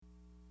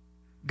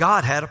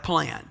God had a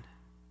plan.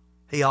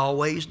 He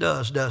always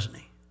does, doesn't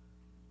he?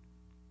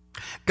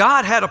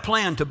 God had a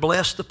plan to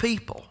bless the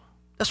people.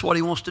 That's what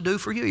he wants to do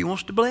for you. He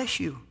wants to bless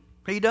you.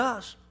 He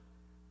does.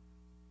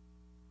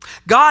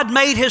 God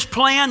made his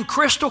plan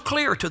crystal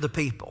clear to the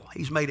people.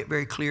 He's made it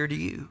very clear to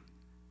you.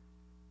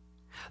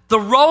 The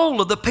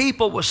role of the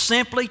people was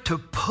simply to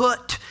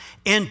put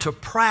into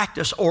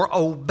practice or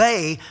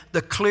obey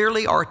the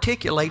clearly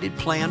articulated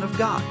plan of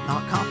God.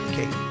 Not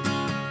complicated.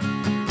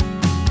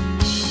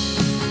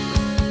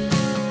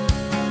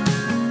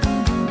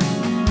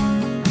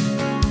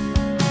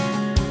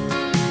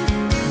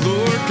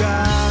 Lord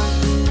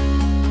God,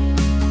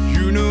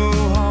 you know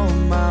all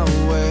my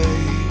ways.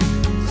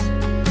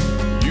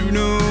 You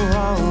know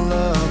all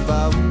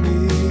about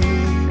me,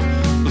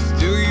 but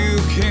still you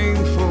came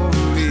for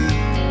me.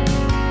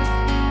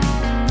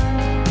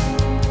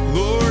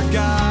 Lord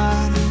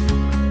God,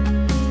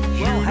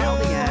 well,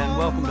 howdy and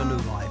welcome to New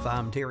Life.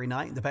 I'm Terry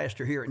Knight, the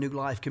pastor here at New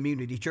Life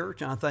Community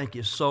Church, and I thank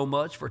you so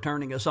much for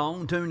turning us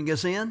on, tuning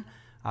us in.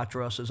 I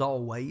trust, as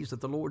always,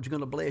 that the Lord's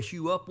going to bless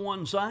you up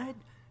one side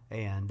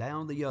and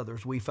down the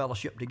others. We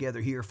fellowship together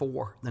here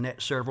for the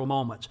next several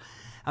moments.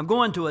 I'm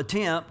going to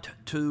attempt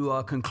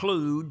to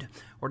conclude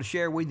or to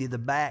share with you the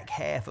back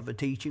half of a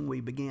teaching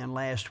we began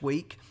last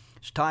week.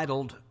 It's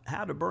titled,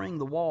 How to Bring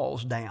the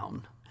Walls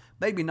Down.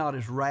 Maybe not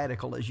as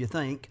radical as you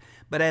think,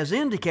 but as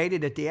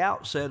indicated at the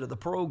outset of the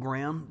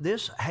program,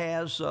 this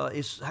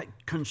is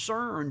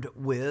concerned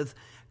with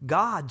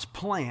God's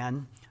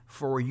plan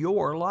for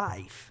your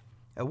life.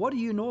 What do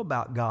you know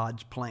about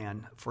God's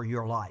plan for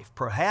your life?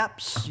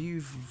 Perhaps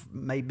you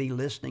may be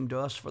listening to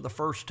us for the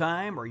first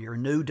time, or you're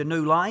new to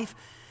New Life,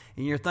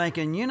 and you're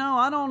thinking,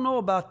 I don't know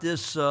about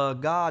this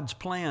God's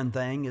plan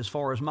thing as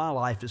far as my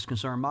life is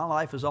concerned. My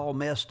life is all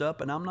messed up,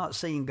 and I'm not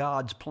seeing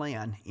God's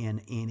plan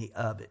in any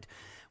of it.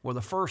 Well,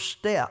 the first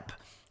step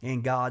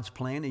in God's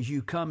plan is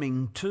you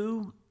coming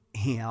to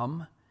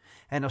Him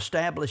and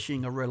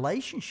establishing a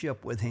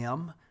relationship with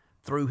Him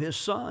through His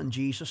Son,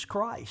 Jesus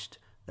Christ.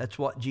 That's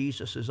what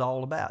Jesus is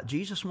all about.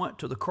 Jesus went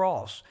to the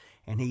cross,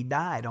 and He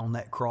died on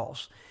that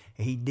cross.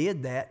 He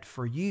did that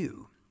for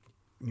you.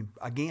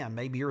 Again,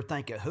 maybe you're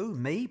thinking, who,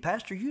 me?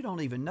 Pastor, you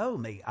don't even know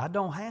me. I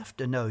don't have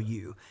to know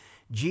you.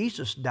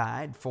 Jesus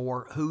died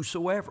for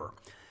whosoever.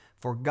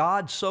 For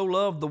God so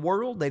loved the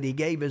world that He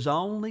gave His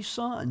only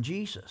Son,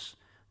 Jesus,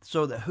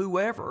 so that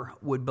whoever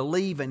would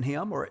believe in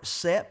Him or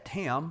accept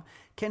Him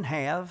can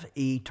have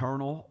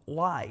eternal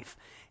life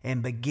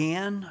and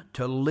begin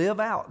to live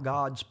out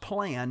God's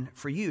plan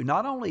for you,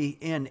 not only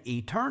in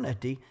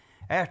eternity,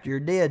 after you're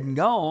dead and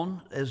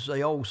gone, as the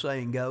old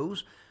saying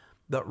goes,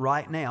 but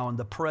right now in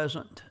the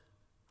present,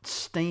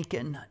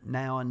 stinking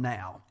now and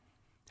now.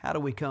 How do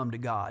we come to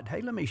God?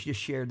 Hey, let me just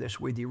share this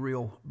with you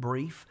real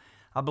brief.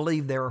 I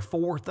believe there are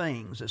 4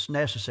 things that's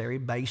necessary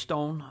based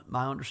on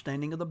my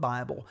understanding of the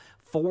Bible,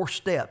 4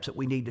 steps that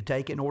we need to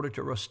take in order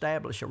to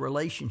establish a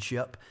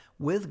relationship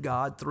with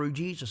God through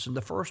Jesus. And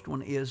the first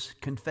one is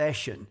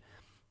confession,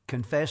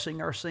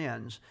 confessing our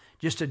sins,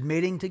 just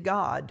admitting to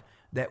God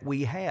that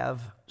we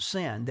have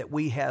sinned, that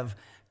we have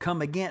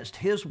come against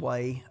His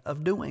way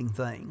of doing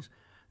things.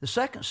 The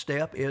second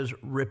step is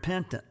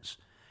repentance,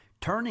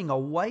 turning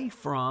away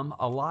from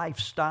a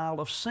lifestyle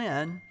of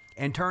sin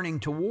and turning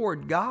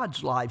toward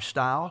God's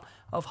lifestyle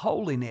of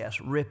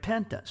holiness,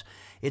 repentance.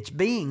 It's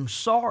being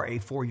sorry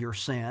for your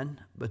sin,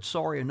 but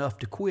sorry enough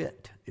to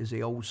quit, as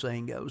the old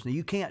saying goes. Now,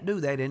 you can't do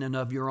that in and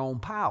of your own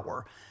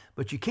power,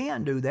 but you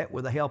can do that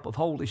with the help of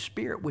Holy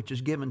Spirit, which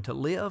is given to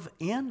live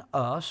in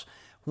us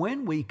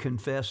when we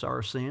confess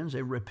our sins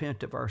and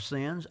repent of our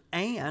sins.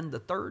 And the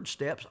third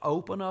step's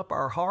open up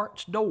our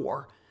heart's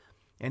door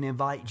and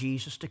invite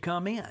Jesus to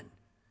come in.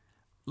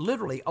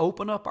 Literally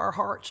open up our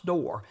heart's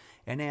door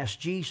and ask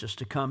Jesus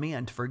to come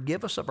in to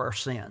forgive us of our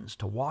sins,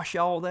 to wash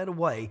all that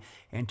away,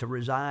 and to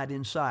reside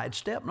inside.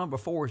 Step number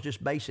 4 is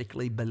just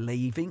basically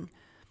believing.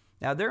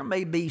 Now, there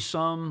may be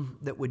some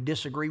that would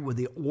disagree with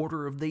the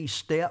order of these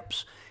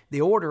steps.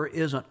 The order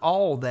isn't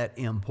all that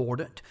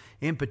important.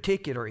 In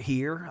particular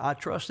here, I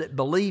trust that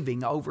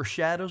believing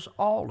overshadows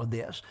all of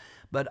this.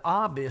 But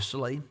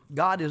obviously,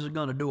 God isn't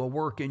going to do a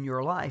work in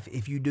your life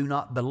if you do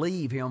not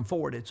believe Him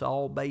for it. It's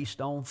all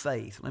based on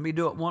faith. Let me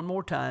do it one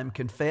more time.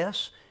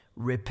 Confess,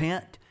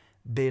 repent,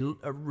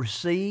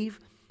 receive,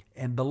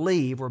 and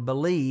believe, or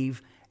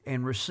believe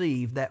and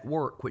receive that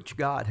work which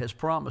God has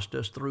promised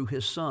us through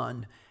His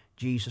Son,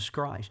 Jesus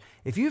Christ.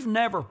 If you've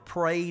never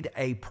prayed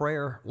a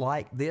prayer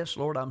like this,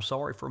 Lord, I'm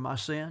sorry for my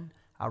sin.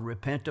 I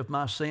repent of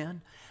my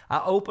sin.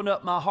 I open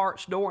up my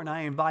heart's door and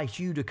I invite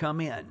you to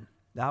come in.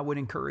 I would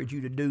encourage you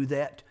to do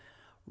that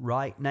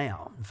right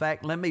now. In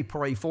fact, let me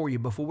pray for you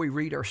before we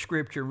read our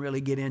scripture and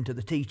really get into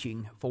the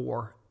teaching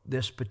for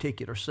this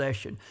particular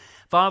session.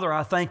 Father,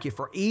 I thank you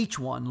for each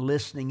one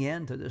listening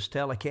in to this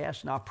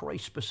telecast, and I pray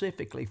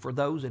specifically for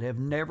those that have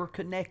never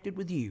connected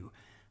with you.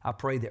 I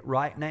pray that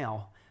right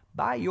now,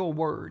 by your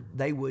word,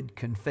 they would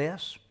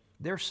confess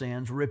their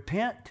sins,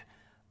 repent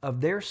of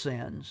their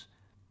sins,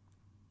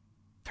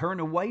 turn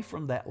away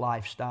from that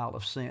lifestyle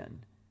of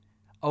sin,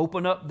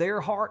 open up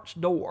their heart's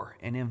door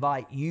and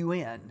invite you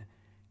in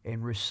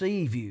and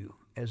receive you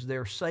as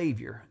their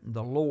Savior,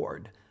 the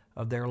Lord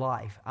of their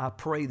life. I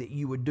pray that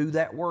you would do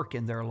that work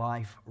in their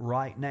life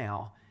right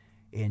now.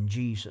 In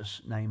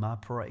Jesus' name I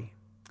pray.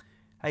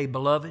 Hey,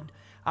 beloved,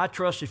 I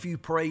trust if you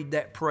prayed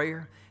that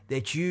prayer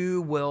that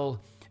you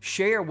will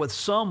share with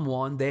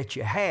someone that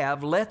you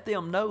have. Let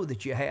them know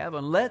that you have,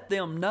 and let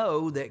them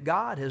know that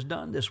God has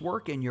done this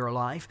work in your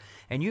life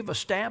and you've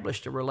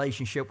established a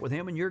relationship with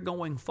Him and you're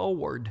going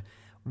forward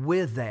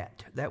with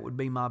that. That would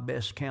be my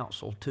best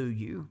counsel to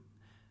you.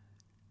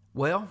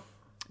 Well,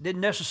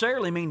 didn't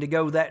necessarily mean to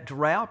go that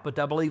route, but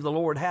I believe the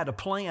Lord had a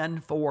plan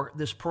for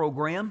this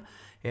program,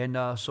 and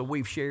so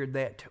we've shared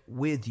that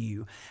with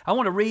you. I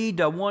want to read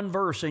one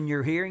verse in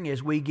your hearing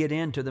as we get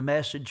into the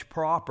message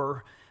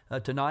proper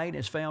tonight.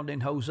 It's found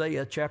in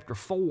Hosea chapter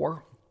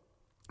 4,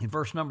 in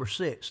verse number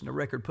 6, and the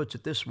record puts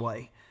it this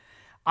way: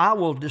 I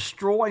will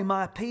destroy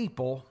my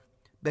people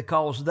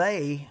because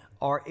they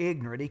are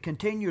ignorant. He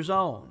continues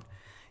on,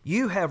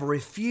 you have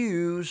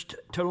refused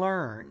to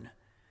learn,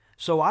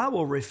 so I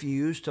will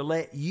refuse to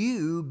let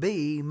you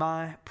be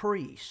my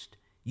priest.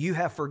 You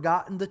have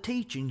forgotten the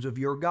teachings of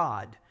your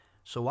God,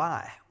 so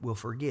I will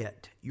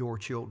forget your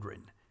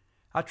children.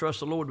 I trust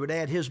the Lord would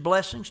add His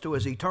blessings to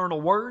His eternal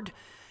word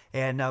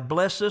and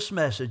bless this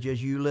message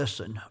as you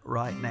listen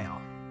right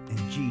now.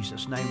 In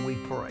Jesus' name we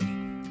pray.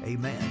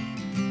 Amen.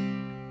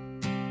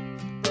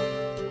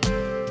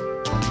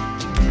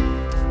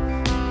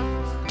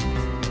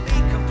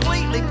 He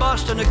completely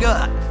busting a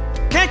gut.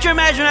 Can't you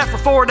imagine that for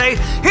 4 days?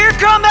 Here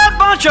come that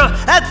bunch of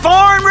that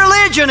foreign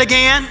religion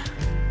again.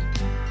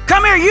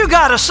 Come here, you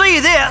got to see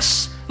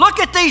this. Look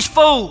at these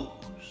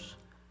fools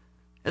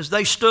as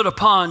they stood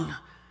upon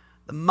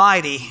the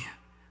mighty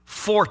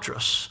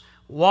fortress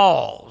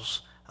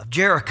walls of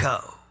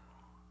Jericho.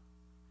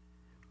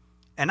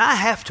 And I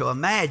have to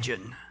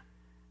imagine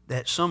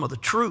that some of the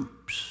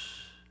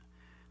troops,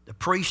 the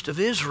priest of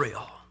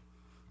Israel,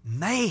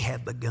 may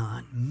have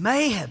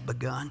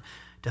begun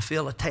to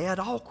feel a tad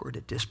awkward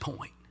at this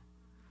point.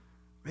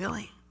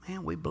 Really?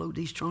 Man, we blew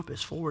these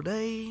trumpets 4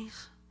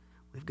 days.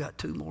 We've got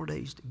 2 more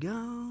days to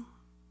go.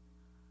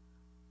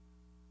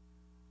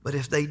 But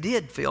if they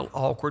did feel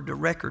awkward, the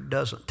record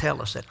doesn't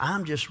tell us that.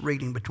 I'm just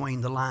reading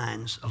between the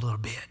lines a little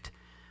bit.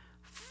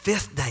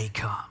 5th day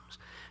comes.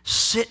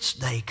 6th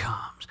day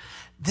comes.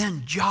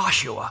 Then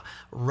Joshua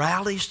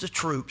rallies the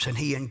troops and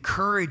he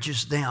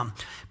encourages them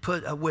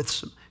with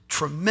some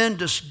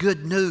tremendous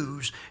good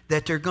news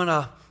that they're going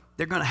to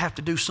have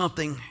to do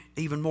something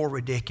even more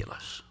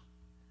ridiculous.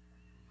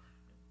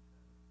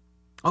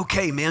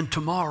 Okay, men,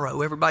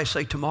 tomorrow. Everybody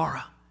say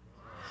tomorrow.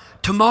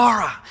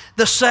 Tomorrow,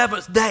 the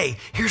 7th day.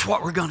 Here's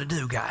what we're going to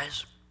do,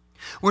 guys.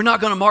 We're not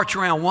going to march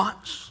around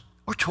once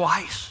or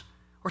twice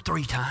or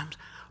 3 times,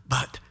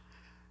 but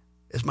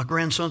as my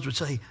grandsons would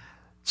say,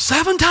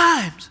 7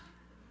 times.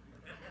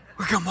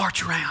 We're going to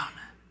march around.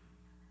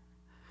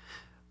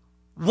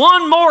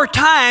 1 more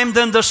time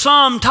than the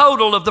sum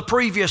total of the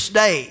previous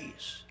days.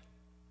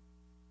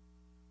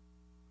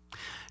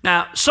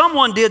 Now,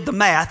 someone did the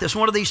math. It's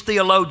one of these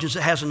theologians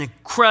that has an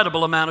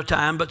incredible amount of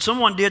time, but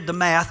someone did the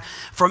math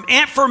from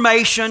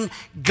information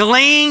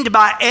gleaned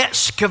by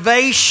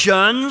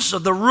excavations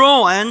of the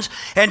ruins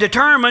and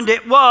determined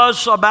it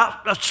was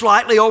about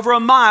slightly over a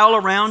mile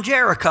around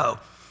Jericho.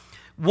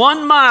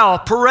 1 mile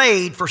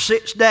parade for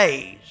 6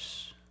 days.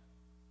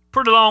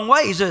 Pretty long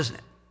ways, isn't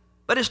it?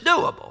 But it's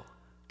doable.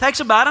 Takes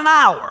about an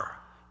hour.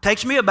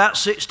 Takes me about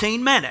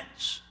 16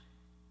 minutes.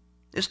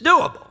 It's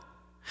doable.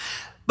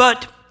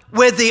 But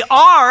with the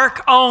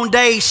ark on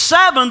day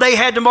 7, they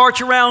had to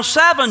march around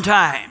 7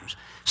 times,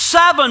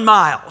 7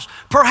 miles,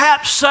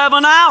 perhaps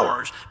 7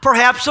 hours,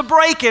 perhaps a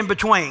break in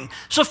between.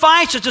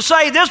 Suffice it to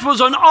say, this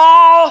was an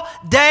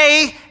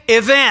all-day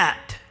event.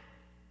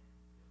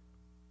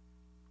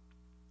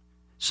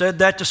 Said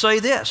that to say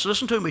this.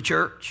 Listen to me,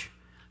 church.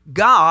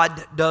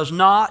 God does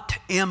not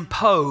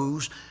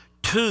impose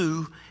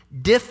too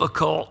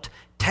difficult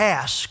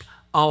tasks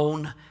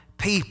on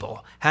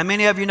people. How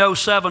many of you know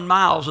 7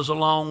 miles is a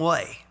long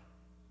way?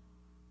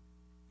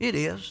 It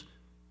is.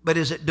 But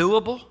is it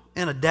doable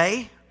in a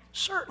day?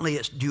 Certainly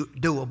it's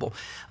doable,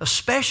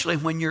 especially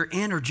when you're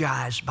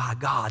energized by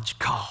God's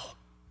call.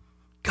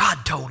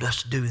 God told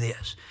us to do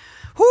this.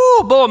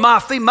 Whoo, boy, my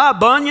feet, my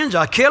bunions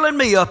are killing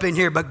me up in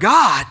here, but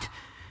God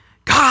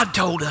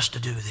told us to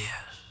do this.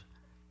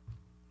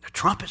 The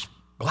trumpets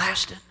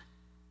blasting.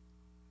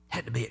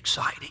 Had to be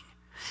exciting.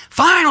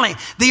 Finally,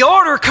 the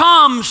order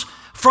comes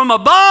from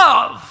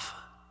above,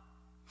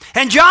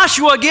 and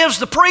Joshua gives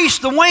the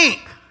priest the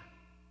wink.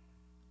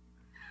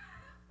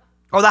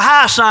 Or the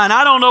high sign.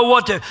 I don't know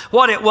what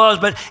it was,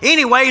 but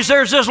anyways,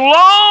 there's this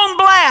long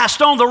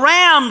blast on the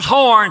ram's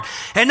horn,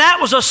 and that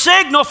was a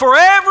signal for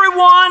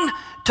everyone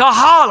to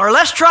holler.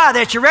 Let's try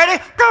that. You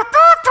ready?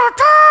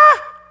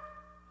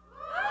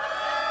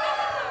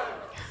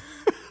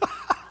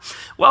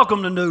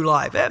 Welcome to New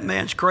Life. That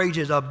man's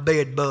crazy as a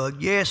bed bug.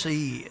 Yes,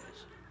 he is.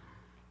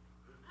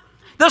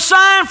 The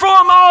sign for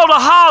them all to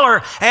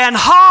holler, and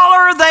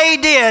holler they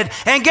did.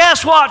 And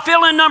guess what?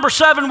 Fill in number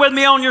 7 with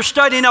me on your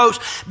study notes.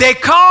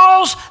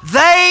 Because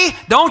they,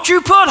 don't you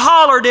put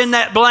hollered in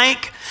that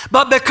blank,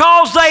 but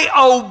because they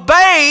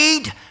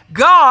obeyed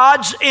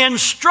God's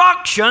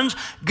instructions,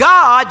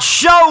 God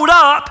showed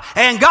up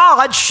and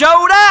God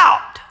showed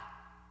out.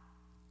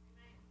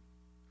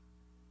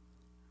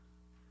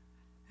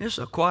 This is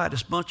the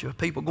quietest bunch of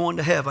people going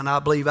to heaven I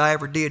believe I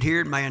ever did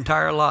here in my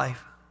entire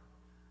life.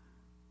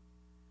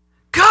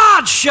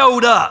 God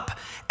showed up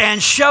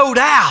and showed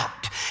out.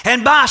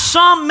 And by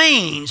some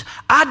means,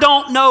 I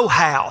don't know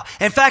how.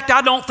 In fact,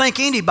 I don't think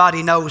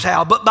anybody knows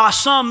how. But by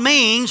some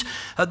means,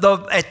 at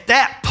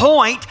that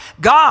point,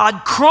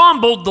 God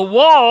crumbled the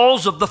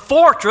walls of the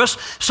fortress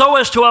so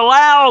as to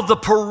allow the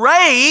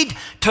parade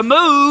to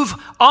move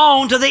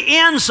on to the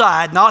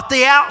inside. Not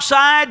the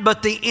outside,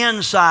 but the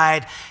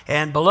inside.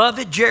 And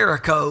beloved,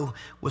 Jericho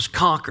was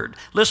conquered.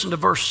 Listen to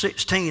verse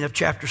 16 of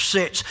chapter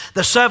 6.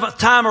 The 7th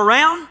time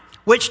around,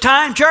 which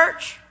time,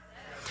 church?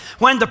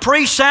 When the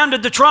priest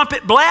sounded the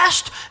trumpet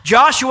blast,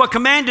 Joshua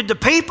commanded the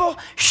people,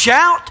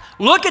 shout,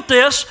 look at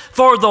this,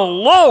 for the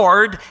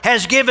Lord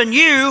has given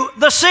you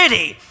the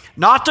city.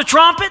 Not the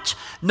trumpets,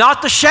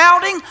 not the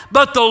shouting,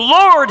 but the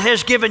Lord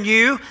has given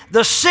you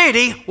the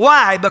city.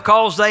 Why?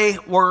 Because they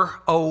were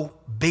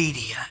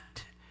obedient.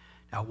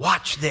 Now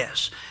watch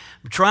this.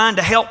 I'm trying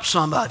to help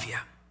some of you.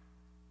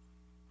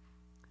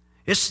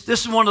 This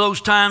is one of those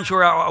times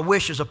where I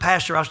wish as a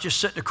pastor I was just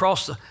sitting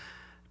across the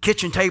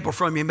kitchen table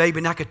from you maybe,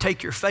 and I could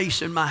take your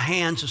face in my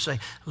hands and say,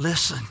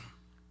 listen,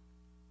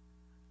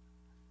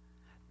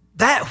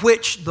 that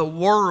which the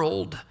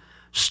world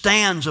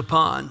stands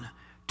upon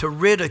to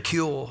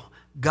ridicule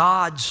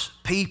God's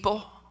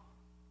people,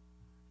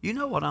 you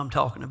know what I'm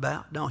talking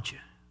about, don't you?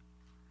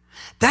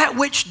 That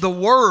which the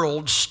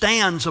world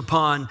stands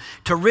upon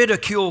to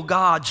ridicule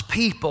God's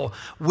people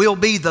will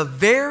be the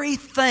very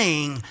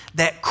thing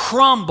that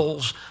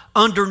crumbles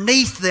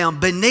underneath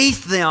them,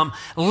 beneath them,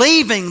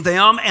 leaving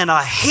them in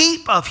a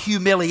heap of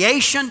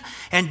humiliation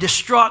and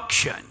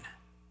destruction.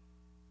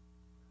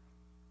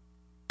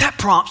 That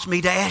prompts me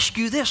to ask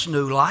you this,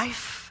 New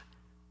Life.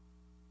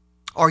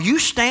 Are you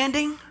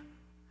standing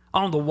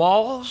on the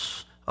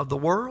walls of the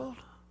world?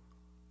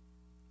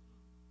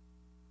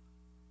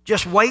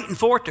 Just waiting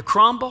for it to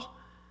crumble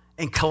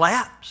and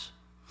collapse?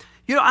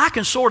 You know, I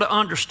can sort of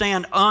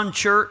understand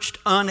unchurched,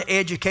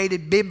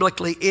 uneducated,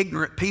 biblically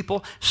ignorant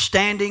people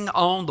standing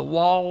on the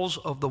walls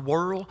of the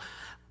world,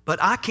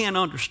 but I can't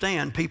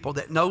understand people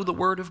that know the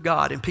Word of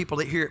God and people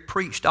that hear it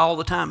preached all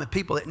the time and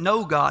people that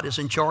know God is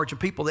in charge and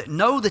people that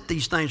know that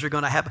these things are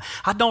going to happen.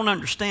 I don't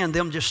understand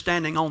them just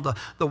standing on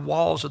the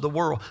walls of the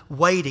world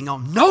waiting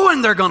on,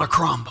 knowing they're going to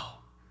crumble.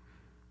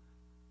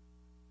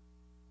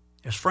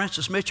 As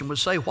Francis Mitchell would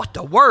say, what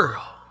the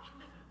world?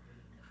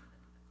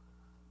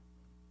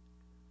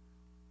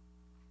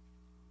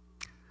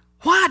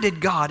 Why did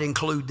God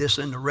include this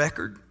in the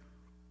record?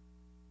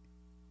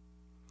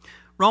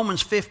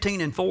 Romans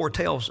 15:4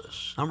 tells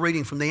us, I'm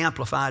reading from the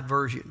Amplified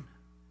Version,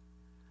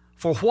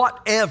 for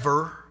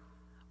whatever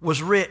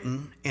was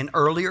written in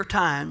earlier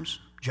times,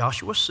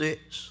 Joshua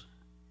 6,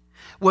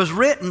 was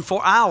written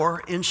for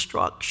our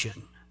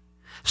instruction,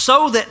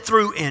 so that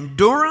through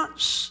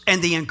endurance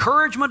and the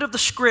encouragement of the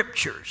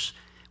Scriptures,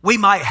 we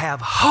might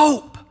have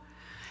hope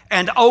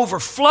and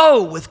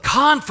overflow with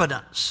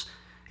confidence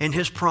in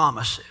His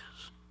promises.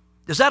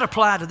 Does that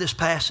apply to this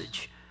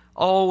passage?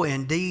 Oh,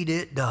 indeed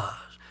it does.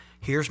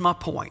 Here's my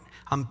point.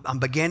 I'm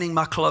beginning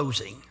my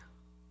closing.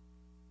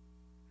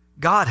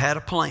 God had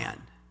a plan.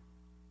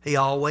 He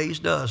always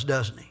does,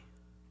 doesn't He?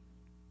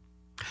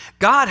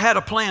 God had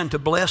a plan to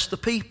bless the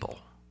people.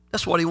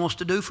 That's what He wants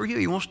to do for you.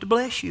 He wants to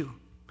bless you.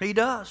 He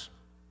does.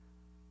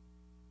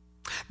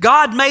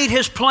 God made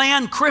His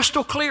plan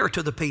crystal clear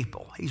to the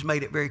people. He's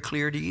made it very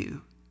clear to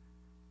you.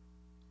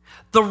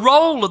 The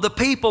role of the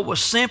people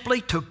was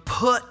simply to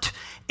put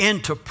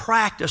into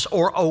practice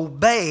or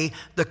obey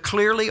the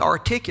clearly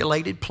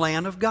articulated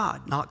plan of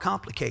God. Not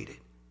complicated.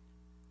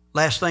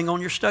 Last thing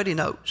on your study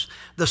notes.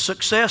 The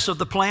success of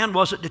the plan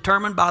wasn't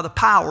determined by the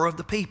power of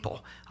the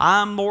people.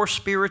 I'm more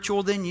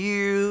spiritual than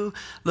you.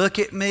 Look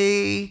at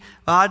me.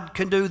 I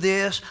can do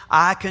this.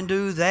 I can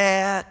do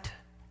that.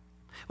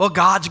 Well,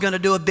 God's going to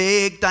do a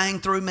big thing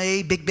through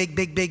me. Big, big,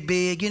 big, big,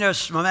 big. You know,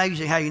 it's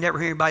amazing how you never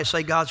hear anybody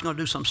say God's going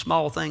to do some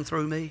small thing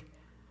through me.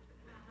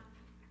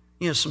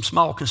 You know, some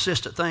small,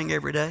 consistent thing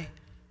every day.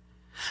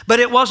 But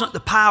it wasn't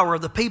the power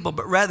of the people,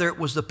 but rather it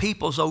was the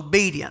people's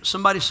obedience.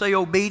 Somebody say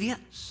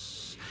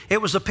obedience.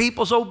 It was the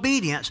people's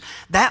obedience.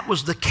 That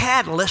was the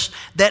catalyst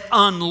that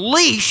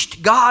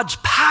unleashed God's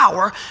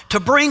power to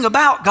bring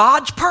about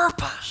God's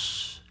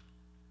purpose.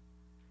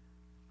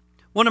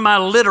 One of my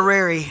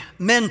literary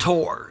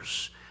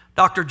mentors,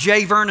 Dr.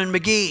 J. Vernon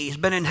McGee, has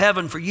been in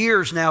heaven for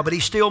years now, but he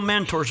still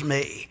mentors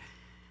me.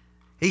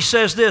 He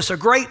says this, a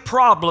great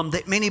problem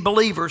that many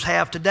believers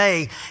have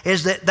today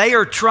is that they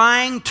are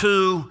trying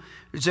to,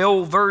 as the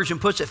old version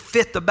puts it,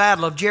 fit the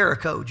battle of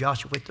Jericho.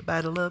 Joshua, fit the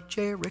battle of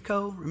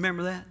Jericho.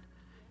 Remember that?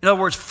 In other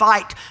words,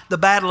 fight the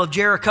battle of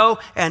Jericho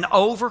and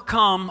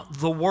overcome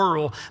the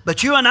world.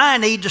 But you and I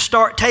need to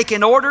start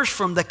taking orders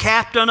from the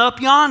captain up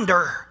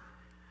yonder,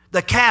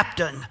 the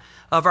captain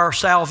of our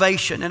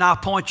salvation. And I'll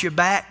point you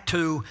back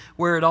to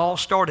where it all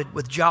started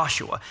with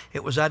Joshua.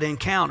 It was that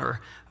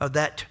encounter of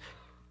that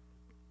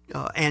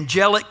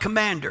angelic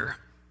commander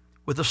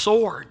with a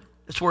sword.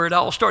 That's where it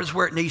all started. It's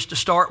where it needs to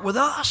start with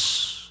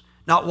us.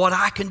 Not what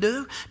I can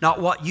do,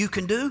 not what you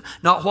can do,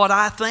 not what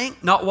I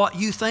think, not what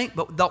you think,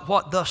 but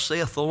what thus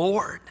saith the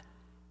Lord.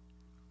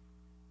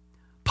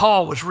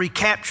 Paul was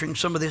recapturing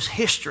some of this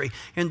history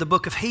in the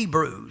book of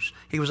Hebrews.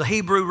 He was a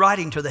Hebrew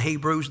writing to the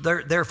Hebrews,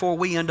 therefore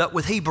we end up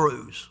with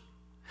Hebrews.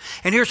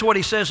 And here's what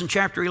he says in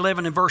chapter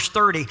 11 and verse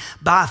 30.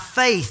 By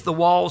faith the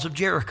walls of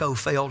Jericho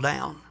fell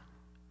down.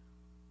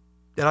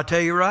 Did I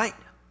tell you right?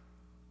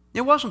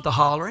 It wasn't the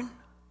hollering.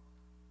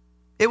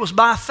 It was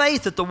by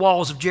faith that the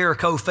walls of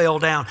Jericho fell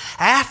down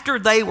after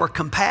they were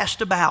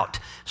compassed about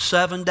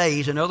 7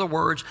 days. In other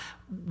words,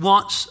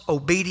 once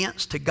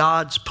obedience to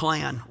God's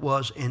plan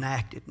was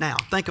enacted. Now,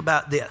 think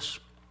about this.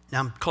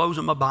 Now, I'm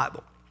closing my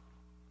Bible.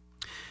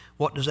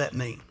 What does that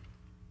mean?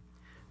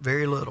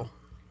 Very little.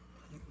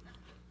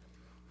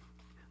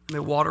 Let me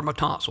water my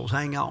tonsils.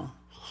 Hang on.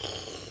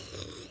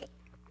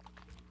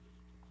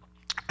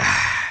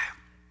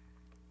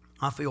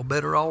 I feel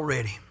better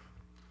already.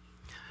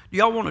 Do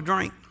y'all want a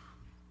drink?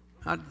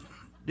 I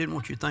didn't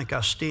want you to think I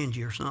was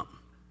stingy or something.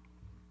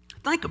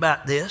 Think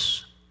about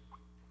this.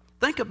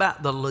 Think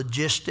about the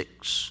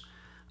logistics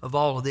of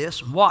all of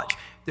this. And watch,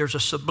 there's a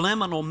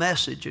subliminal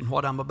message in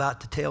what I'm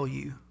about to tell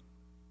you.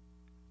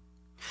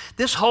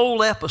 This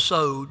whole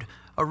episode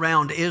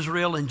around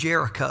Israel and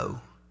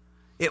Jericho,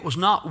 it was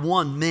not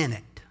 1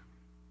 minute.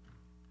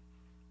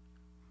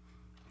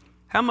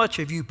 How much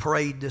have you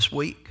prayed this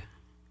week?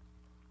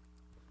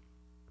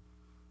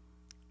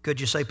 Could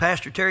you say,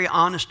 Pastor Terry,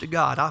 honest to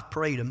God, I've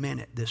prayed a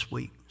minute this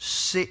week.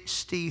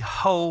 60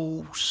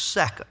 whole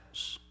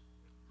seconds.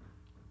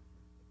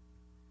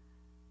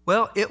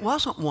 Well, it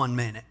wasn't 1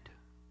 minute.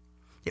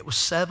 It was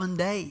 7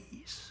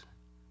 days.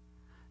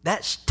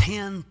 That's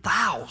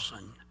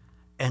 10,000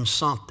 and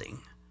something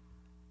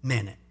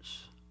minutes.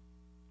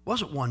 It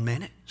wasn't 1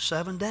 minute,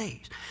 7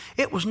 days.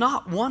 It was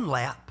not one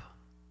lap.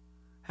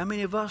 How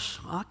many of us,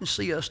 I can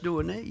see us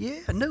doing that.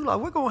 Yeah, New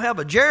Life, we're going to have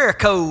a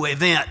Jericho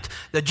event.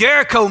 The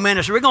Jericho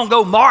ministry, we're going to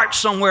go march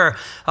somewhere.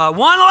 1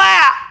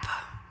 lap.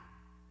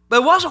 But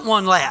it wasn't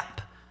 1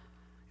 lap.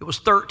 It was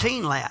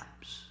 13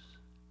 laps.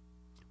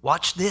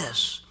 Watch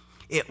this.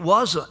 It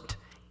wasn't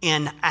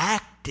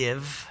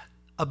inactive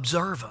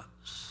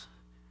observance.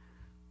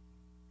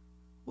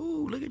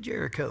 Ooh, look at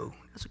Jericho.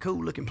 That's a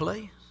cool looking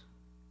place.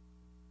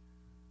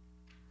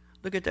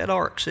 Look at that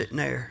ark sitting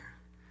there.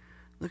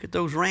 Look at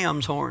those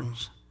ram's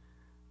horns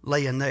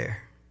laying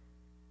there.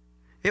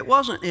 It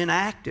wasn't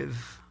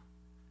inactive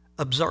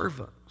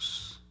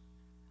observance,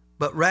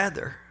 but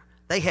rather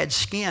they had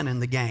skin in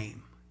the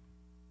game.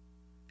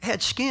 They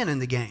had skin in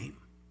the game.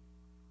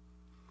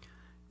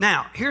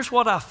 Now, here's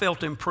what I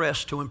felt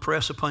impressed to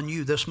impress upon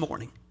you this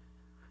morning.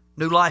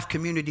 New Life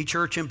Community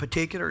Church in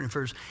particular, and if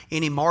there's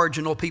any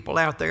marginal people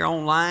out there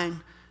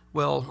online,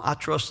 well, I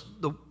trust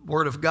the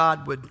Word of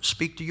God would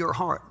speak to your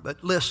heart.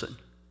 But listen,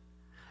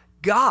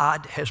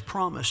 God has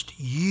promised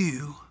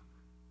you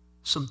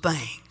some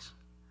things.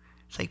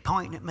 Say,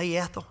 pointing at me,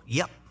 Ethel?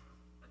 Yep.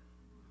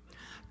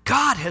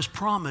 God has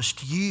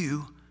promised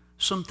you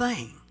some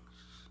things.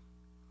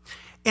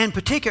 In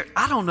particular,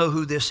 I don't know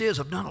who this is.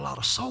 I've done a lot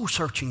of soul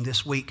searching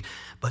this week,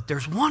 but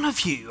there's one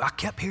of you. I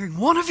kept hearing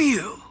one of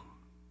you.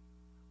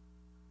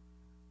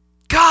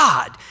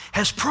 God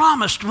has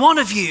promised one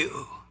of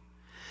you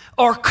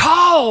or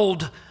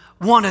called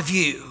one of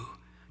you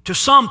to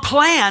some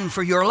plan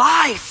for your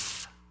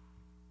life.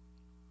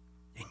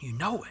 And you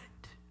know it.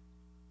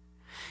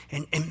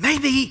 And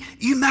maybe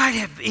you might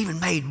have even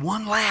made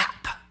 1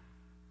 lap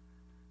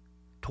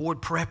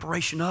toward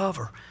preparation of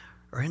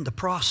or in the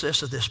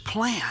process of this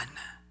plan.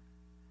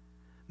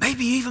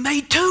 Maybe you even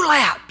made 2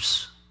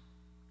 laps.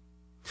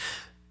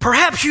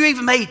 Perhaps you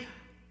even made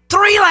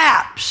 3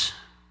 laps.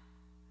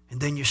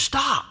 And then you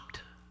stopped.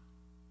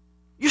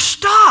 You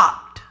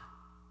stopped.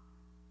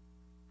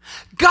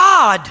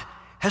 God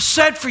has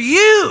said for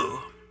you,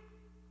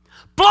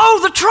 blow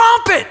the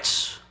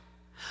trumpets,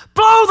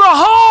 blow the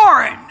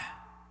horn,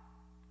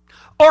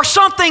 or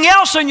something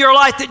else in your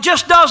life that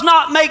just does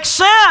not make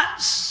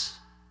sense.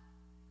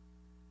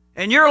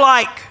 And you're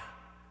like,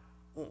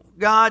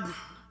 God,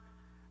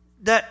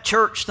 that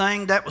church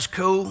thing, that was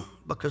cool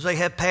because they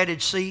had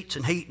padded seats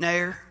and heat and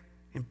air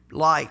and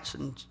lights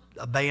and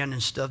a band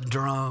and stuff,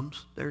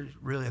 drums. They're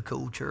really a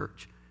cool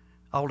church.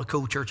 All the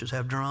cool churches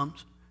have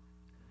drums.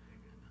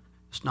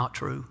 It's not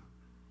true.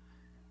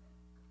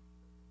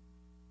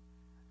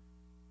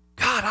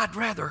 God, I'd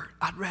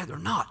rather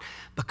not,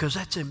 because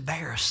that's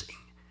embarrassing.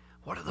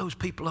 What are those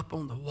people up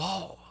on the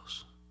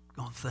walls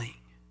going to think?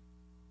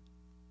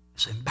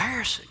 It's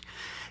embarrassing.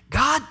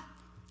 God,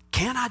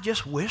 can I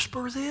just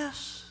whisper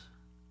this?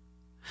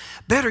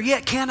 Better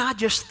yet, can I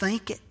just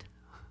think it?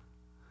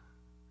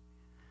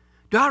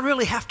 Do I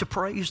really have to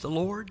praise the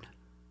Lord?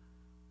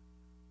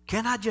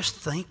 Can I just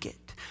think it?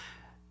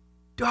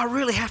 Do I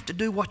really have to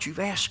do what you've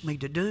asked me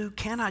to do?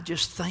 Can I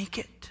just think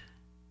it?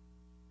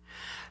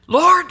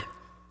 Lord,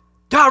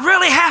 do I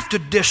really have to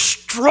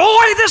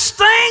destroy this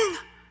thing?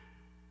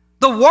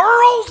 The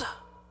world?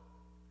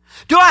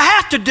 Do I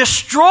have to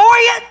destroy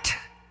it?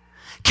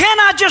 Can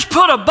I just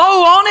put a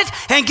bow on it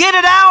and get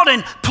it out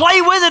and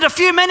play with it a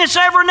few minutes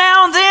every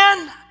now and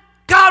then?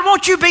 God,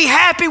 won't you be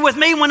happy with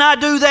me when I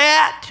do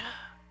that?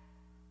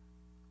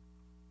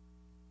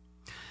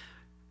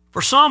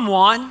 For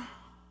someone,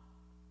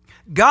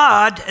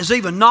 God has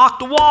even knocked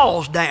the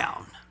walls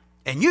down.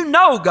 And you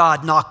know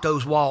God knocked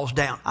those walls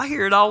down. I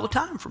hear it all the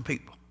time from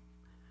people.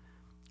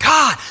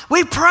 God,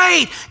 we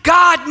prayed.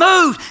 God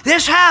moved.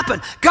 This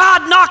happened.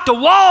 God knocked the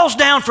walls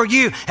down for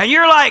you. And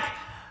you're like,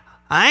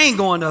 I ain't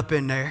going up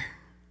in there.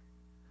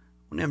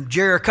 One of them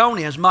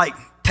Jericonians might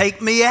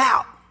take me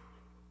out.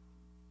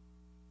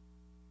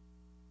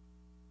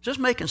 Is this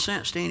making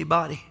sense to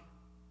anybody?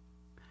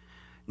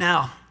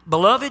 Now,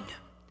 beloved,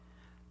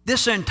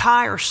 this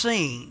entire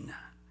scene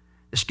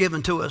is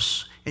given to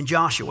us in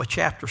Joshua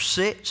chapter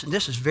 6, and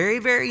this is very,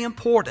 very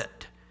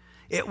important.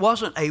 It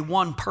wasn't a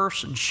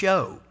one-person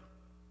show.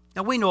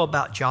 Now, we know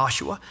about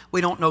Joshua.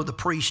 We don't know the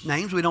priest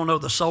names. We don't know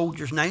the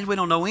soldiers' names. We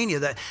don't know any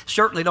of that.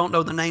 Certainly don't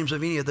know the names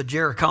of any of the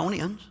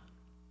Jericonians.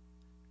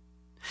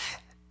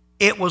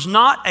 It was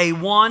not a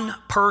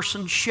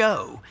one-person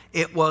show.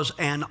 It was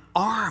an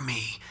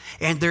army.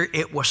 And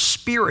it was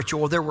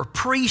spiritual. There were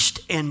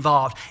priests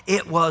involved.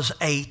 It was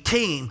a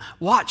team.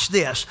 Watch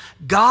this.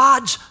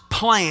 God's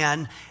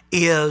plan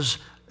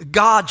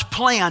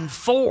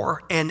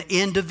for an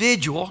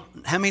individual.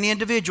 How many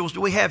individuals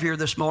do we have here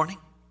this morning?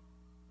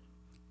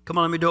 Come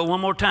on, let me do it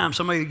one more time.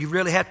 Some of you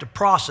really have to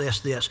process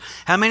this.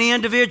 How many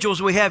individuals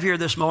do we have here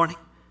this morning?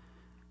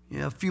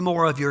 Yeah, a few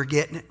more of you are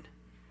getting it.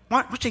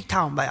 What's he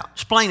talking about?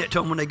 Explain it to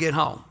them when they get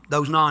home,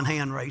 those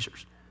non-hand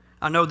raisers.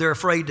 I know they're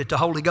afraid that the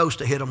Holy Ghost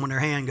will hit them when their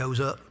hand goes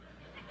up.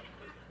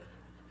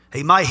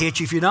 He might hit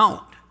you if you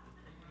don't.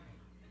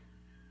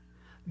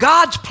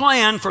 God's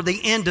plan for the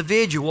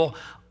individual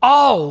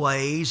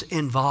always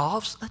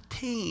involves a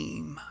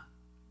team.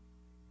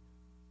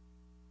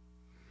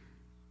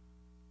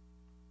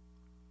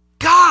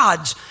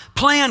 God's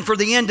plan for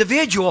the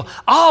individual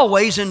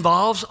always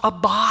involves a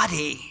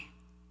body.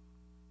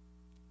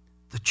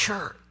 The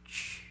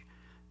church.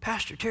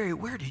 Pastor Terry,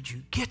 where did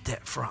you get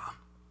that from?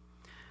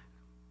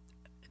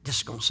 This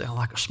is going to sound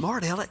like a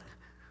smart aleck,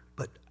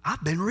 but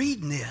I've been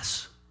reading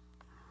this.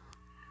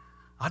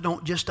 I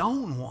don't just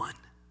own one.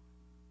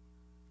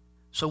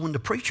 So when the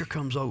preacher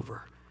comes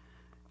over,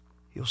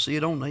 he'll see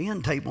it on the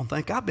end table and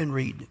think, I've been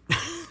reading it.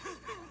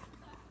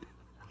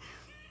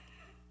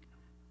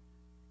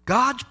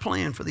 God's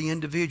plan for the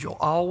individual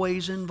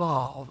always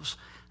involves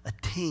a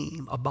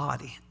team, a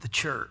body, the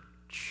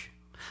church.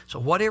 So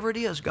whatever it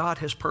is God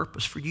has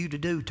purpose for you to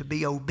do to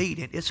be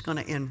obedient, it's going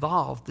to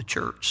involve the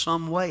church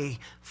some way,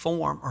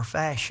 form, or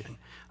fashion.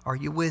 Are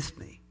you with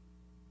me?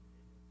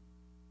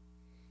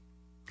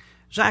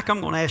 Zach,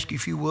 I'm going to ask you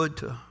if you would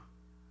to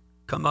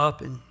come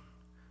up and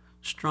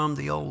strum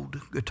the old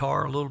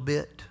guitar a little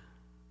bit.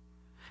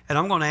 And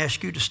I'm going to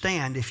ask you to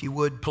stand if you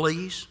would,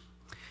 please.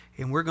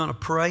 And we're going to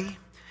pray.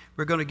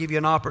 We're going to give you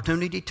an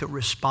opportunity to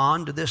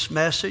respond to this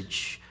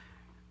message.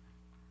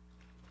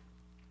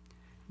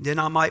 Then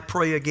I might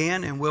pray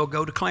again and we'll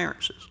go to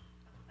Clarence's.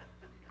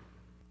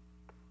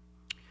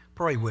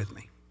 Pray with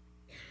me.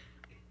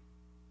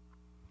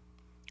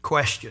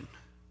 Question.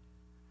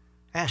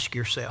 Ask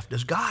yourself,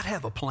 does God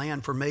have a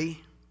plan for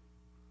me?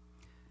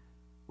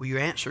 Will you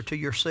answer to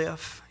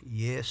yourself,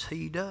 yes,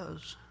 He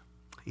does.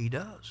 He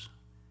does.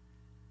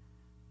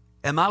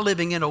 Am I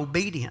living in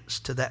obedience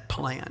to that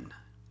plan?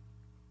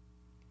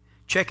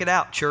 Check it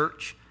out,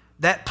 church.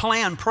 That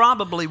plan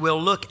probably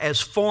will look as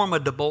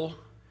formidable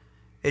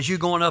as you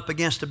going up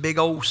against a big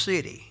old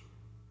city,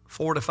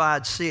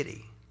 fortified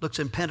city. Looks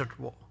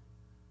impenetrable,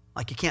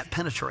 like you can't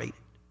penetrate it.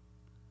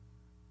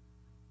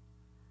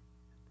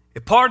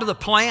 If part of the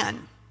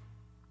plan,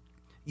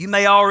 you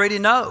may already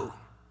know,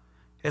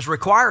 is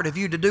required of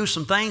you to do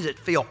some things that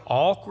feel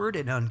awkward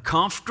and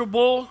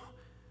uncomfortable,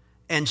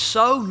 and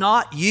so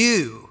not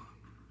you.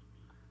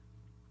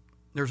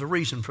 There's a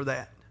reason for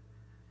that.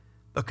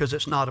 Because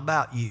it's not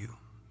about you.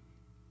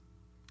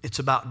 It's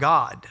about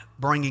God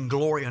bringing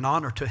glory and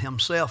honor to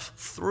Himself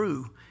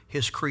through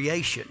His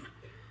creation.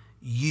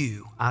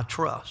 You, I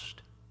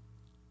trust.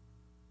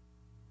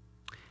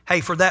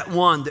 Hey, for that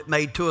one that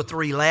made 2 or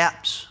 3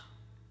 laps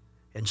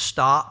and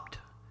stopped,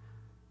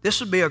 this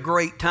would be a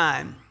great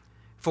time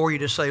for you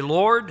to say,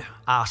 Lord,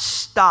 I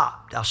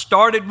stopped. I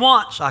started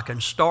once, I can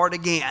start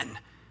again.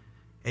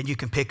 And you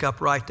can pick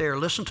up right there.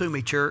 Listen to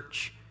me,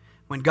 church.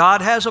 When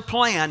God has a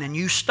plan and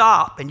you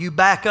stop and you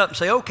back up and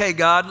say, okay,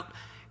 God,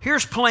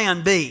 here's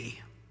plan B.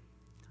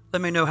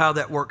 Let me know how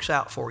that works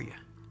out for you.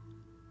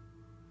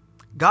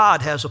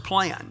 God has a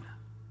plan.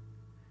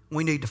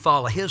 We need to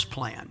follow His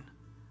plan,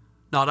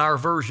 not our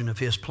version of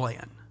His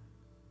plan.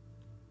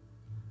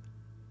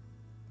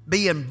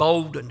 Be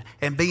emboldened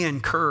and be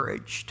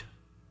encouraged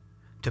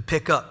to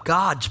pick up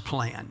God's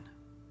plan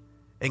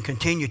and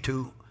continue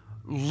to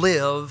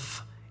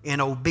live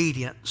in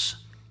obedience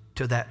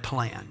to that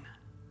plan.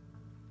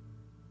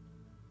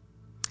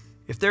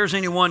 If there's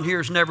anyone here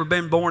who's never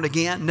been born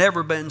again,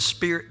 never been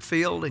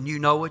Spirit-filled, and you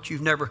know it,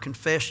 you've never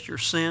confessed your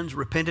sins,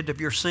 repented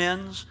of your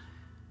sins,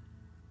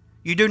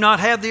 you do not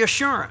have the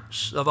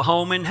assurance of a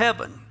home in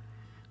heaven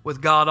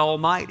with God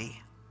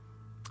Almighty.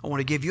 I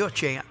want to give you a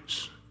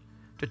chance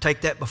to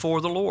take that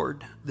before the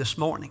Lord this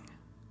morning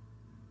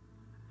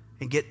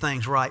and get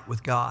things right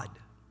with God.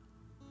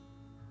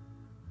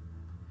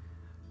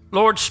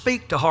 Lord,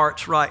 speak to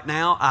hearts right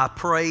now, I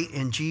pray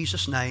in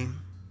Jesus' name.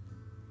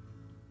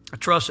 I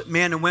trust that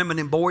men and women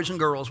and boys and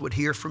girls would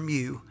hear from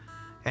you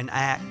and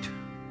act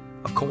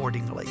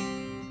accordingly.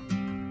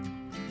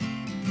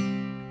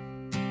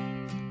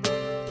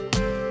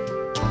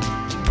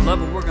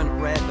 Beloved, we're going to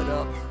wrap it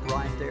up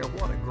right there.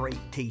 What a great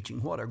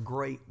teaching. What a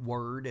great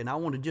word. And I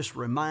want to just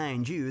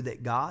remind you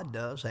that God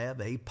does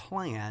have a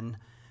plan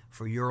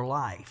for your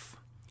life.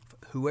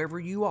 Whoever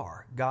you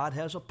are, God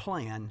has a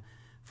plan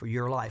for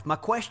your life. My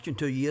question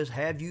to you is,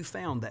 have you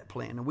found that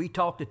plan? And we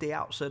talked at the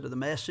outset of the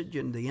message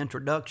in the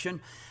introduction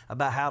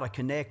about how to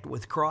connect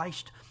with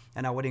Christ.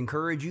 And I would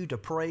encourage you to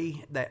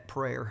pray that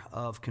prayer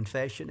of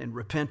confession and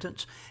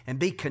repentance and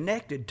be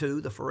connected to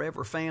the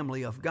forever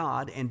family of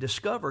God and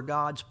discover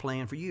God's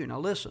plan for you. Now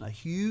listen, a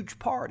huge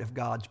part of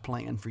God's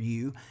plan for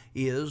you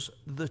is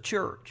the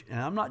church. And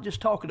I'm not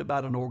just talking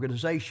about an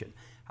organization.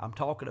 I'm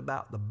talking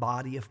about the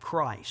body of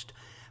Christ.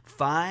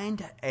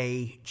 Find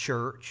a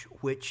church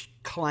which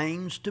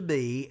claims to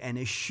be and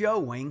is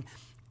showing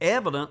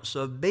evidence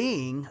of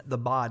being the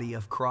body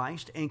of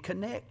Christ and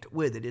connect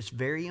with it. It's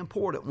very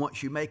important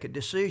once you make a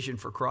decision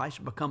for Christ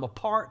to become a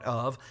part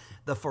of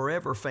the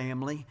forever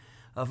family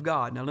of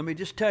God. Now let me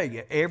just tell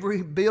you,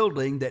 every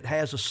building that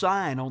has a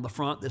sign on the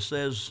front that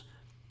says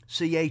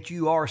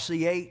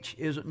CHURCH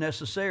isn't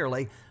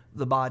necessarily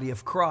the body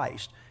of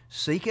Christ.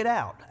 Seek it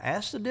out.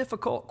 Ask the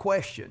difficult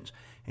questions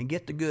and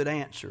get the good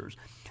answers.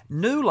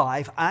 New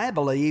Life, I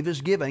believe,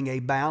 is giving a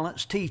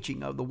balanced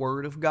teaching of the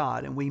Word of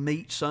God, and we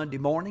meet Sunday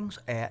mornings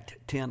at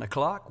 10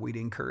 o'clock. We'd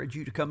encourage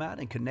you to come out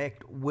and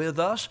connect with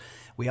us.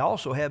 We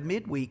also have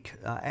midweek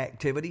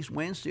activities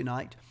Wednesday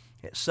night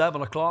at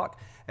 7 o'clock.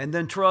 And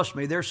then trust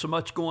me, there's so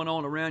much going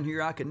on around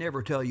here, I can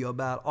never tell you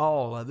about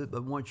all of it,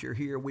 but once you're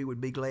here, we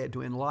would be glad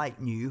to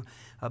enlighten you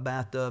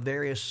about the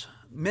various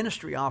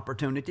ministry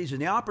opportunities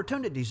and the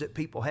opportunities that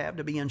people have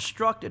to be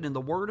instructed in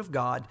the Word of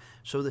God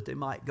so that they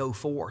might go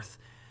forth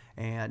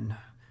and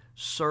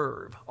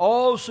serve.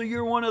 Oh, so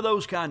you're one of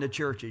those kind of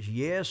churches.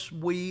 Yes,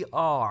 we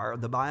are.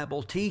 The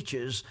Bible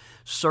teaches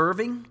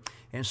serving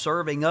and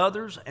serving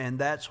others, and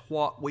that's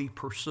what we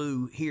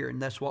pursue here,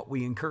 and that's what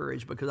we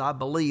encourage, because I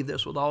believe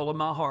this with all of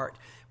my heart.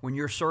 When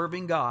you're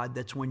serving God,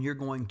 that's when you're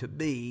going to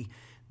be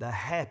the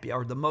happy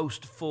or the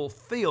most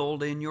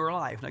fulfilled in your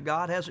life. Now,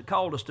 God hasn't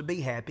called us to be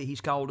happy.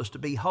 He's called us to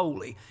be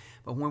holy.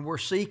 But when we're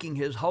seeking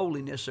His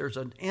holiness, there's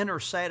an inner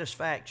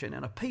satisfaction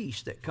and a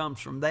peace that comes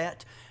from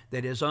that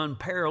is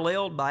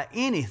unparalleled by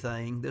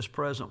anything this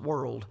present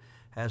world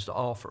has to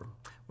offer.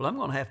 Well, I'm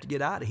going to have to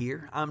get out of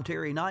here. I'm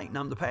Terry Knight, and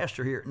I'm the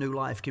pastor here at New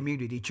Life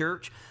Community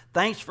Church.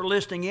 Thanks for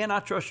listening in. I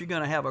trust you're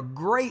going to have a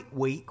great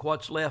week,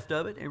 what's left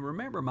of it. And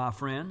remember, my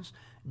friends,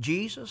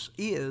 Jesus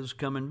is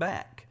coming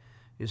back.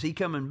 Is He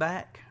coming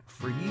back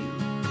for you?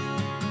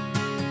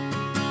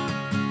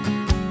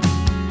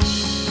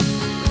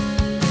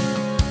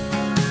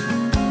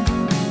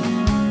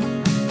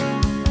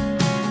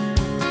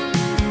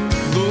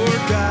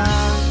 Lord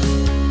God,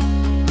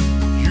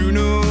 you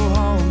know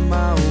all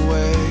my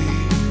ways.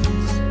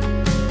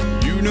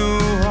 You know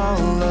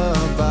all of